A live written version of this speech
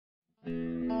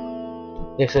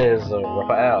This is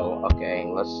Raphael. Okay,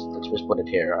 let's just put it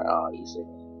here. Easy.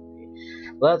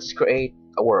 Let's create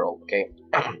a world. Okay.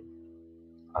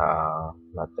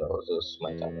 Not those. This is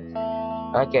my time.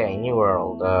 Okay, new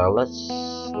world. Let's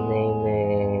name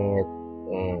it.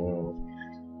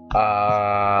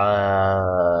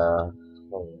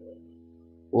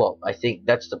 Lol. I think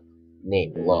that's the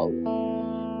name. Lol.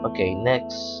 Okay,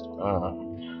 next.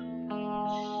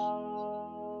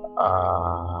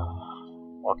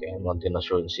 Okay, I'm not gonna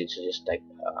show you. So just type.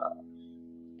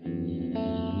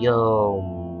 Yo,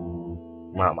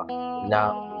 mama.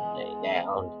 Now,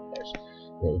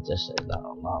 there's just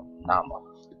no, mama.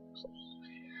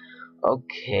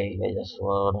 Okay, I just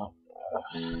wanna.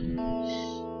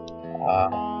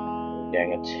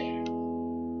 Dang it.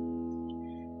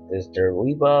 Is the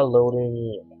Reba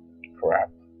loading?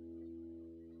 Crap.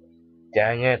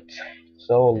 Dang it.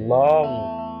 So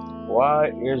long. Why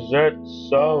is it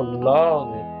so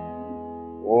long?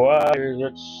 Why is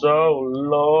it so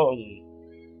long?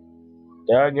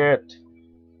 Dang it.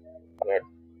 Okay.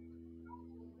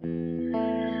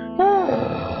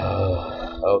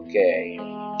 Okay.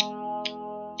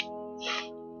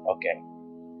 Okay.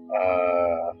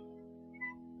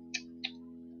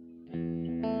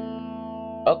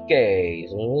 Okay.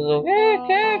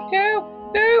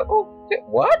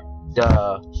 What the?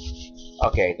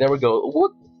 Okay, there we go.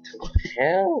 What the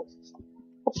hell?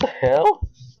 What the hell?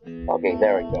 Okay,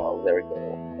 there we go. There we go.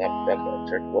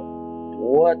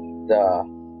 What the?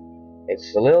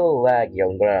 It's a little laggy.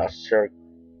 I'm gonna search.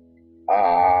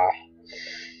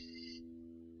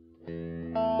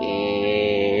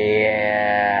 Yeah.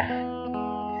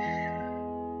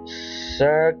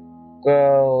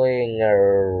 Circling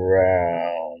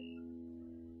around.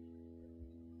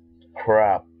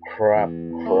 Crap.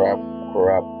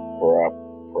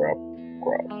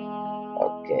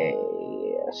 Okay.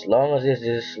 As long as this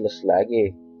is less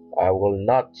laggy, I will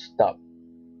not stop.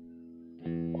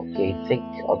 Okay, think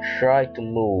I'll try to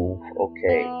move.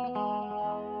 Okay,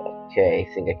 I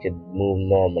think I could move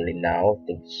normally now. I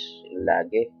think it's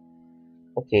laggy.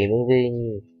 Okay,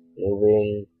 moving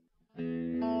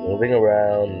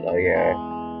around. Oh yeah,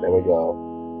 there we go.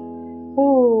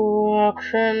 Ooh,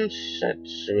 actions.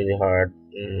 It's really hard.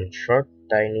 Short,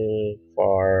 tiny,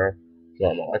 far,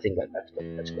 normal. I think that's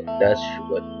good. That's good. That's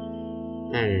good.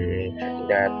 Checking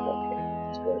that. Okay,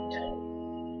 that's good.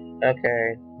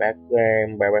 Okay, back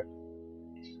game, baby.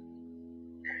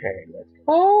 Okay, let's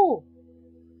go.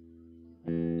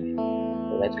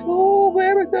 Let's go,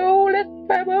 baby, go. Let's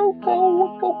baby, go.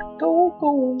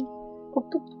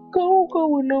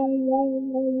 No.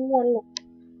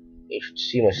 You should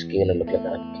see my skin and look like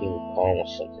a King Kong or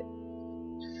something.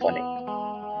 It's funny.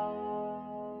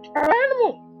 An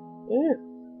animal. Yeah.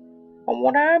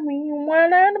 What I mean,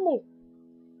 wild animal.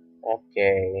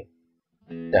 Okay.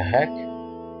 The heck?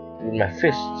 With my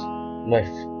fists.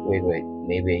 Wait.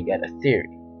 Maybe I got a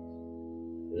theory.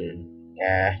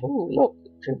 Ooh, look,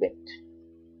 too bit.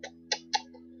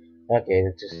 Okay,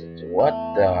 just what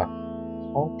the?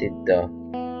 How did the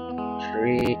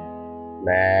tree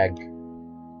lagging?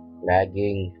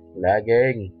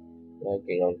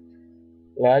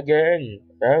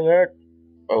 Dang it!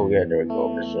 Oh yeah, there we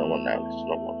go. There's someone now. There's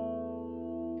someone.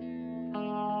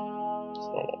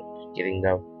 Getting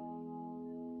the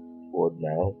wood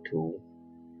now too.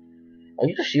 Oh,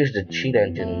 you just use the cheat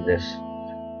engine in this.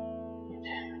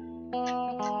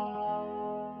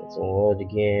 Get some wood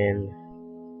again.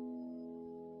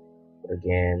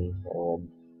 Wood.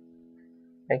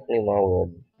 Actually, more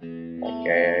wood.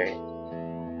 Okay.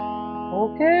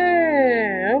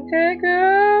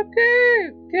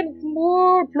 Get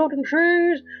more floating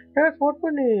trees. That's what we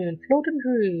need. Floating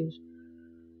trees.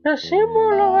 The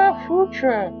symbol of our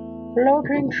future.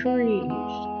 Floating trees.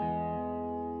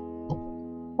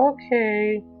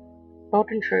 Okay.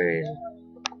 Floating trees.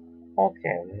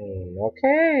 Okay.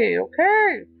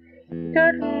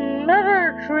 Got another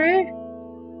tree.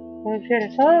 Oh,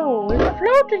 it's a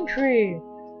floating tree.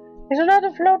 It's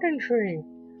another floating tree.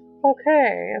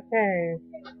 Okay.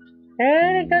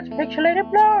 And it got pixelated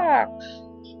blocks.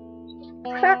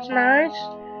 That's nice.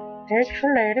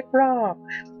 Pixelated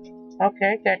blocks.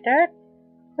 Okay, get that?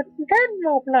 But 10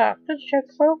 more blocks. Let's check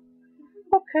for.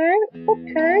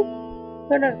 Okay.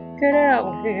 Gonna get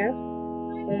out here.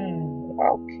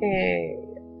 Okay.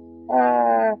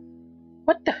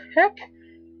 What the heck?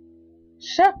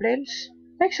 Saplings?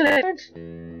 Pixelated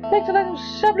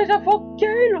saplings are for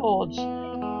gaylords.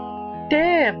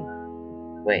 Damn.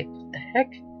 Wait, what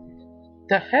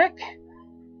the heck?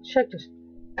 Check this.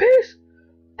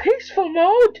 Peaceful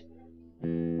mode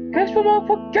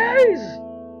for gays.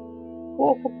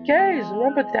 Oh, for gays,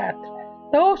 remember that.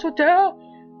 Those who tell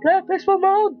play peaceful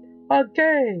mode are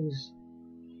gays.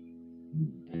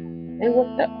 Hey,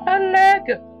 what the? A leg!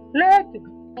 Leg!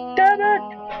 Damn it!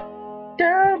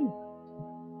 Damn!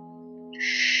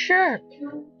 Shit!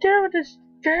 Damn it, this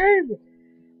game!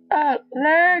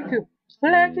 Leg!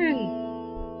 Lagging!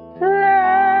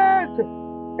 Leg!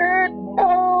 It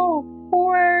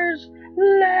always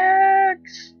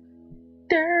lags!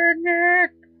 Dang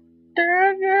it!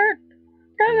 Dang it!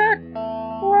 Dang it!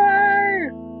 Why?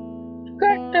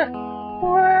 Got the...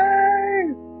 Why?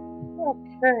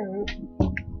 Okay.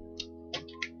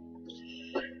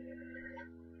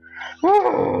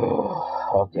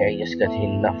 Okay, just got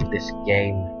enough of this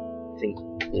game. I think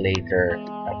later,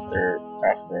 after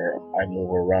I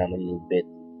move around a little bit,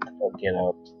 I'll get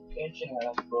out. Okay,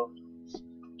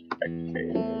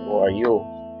 who are you?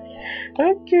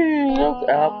 Okay,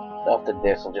 after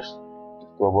this, I'll just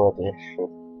go over this.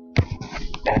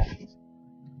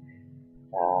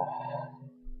 Uh,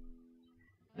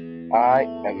 I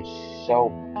am so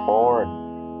bored.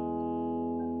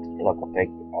 Look, I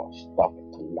think I'll stop it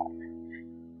tonight.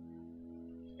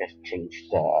 Just change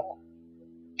what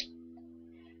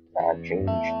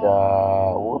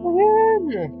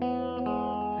again?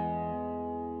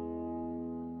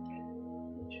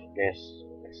 This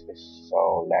is so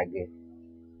laggy.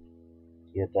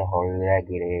 You know how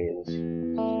laggy it is.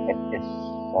 It is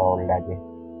so laggy.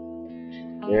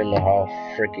 You don't know how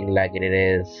freaking laggy it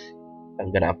is. I'm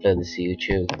gonna upload this to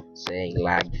YouTube saying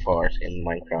lag force in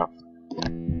Minecraft.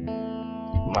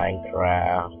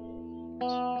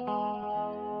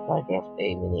 Minecraft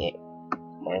A mini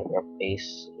Minecraft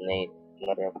Ace Nate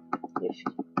Minecraft if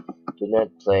do not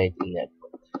play it in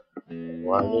network.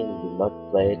 Warning, do not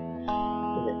play it in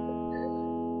network.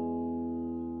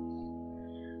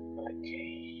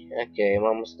 Okay, I'm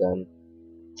almost done.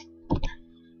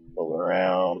 Move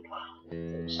around.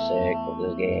 I'm sick of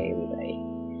the game.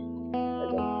 I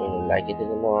don't really like it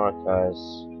anymore because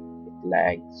it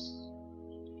lags.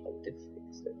 Have to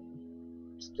fix it.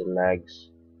 It still lags.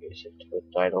 Use it to the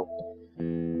title.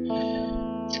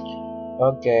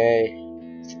 Okay,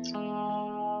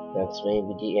 that's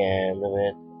maybe the end of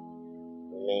it.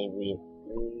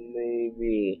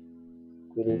 Maybe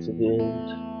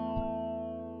coincidence.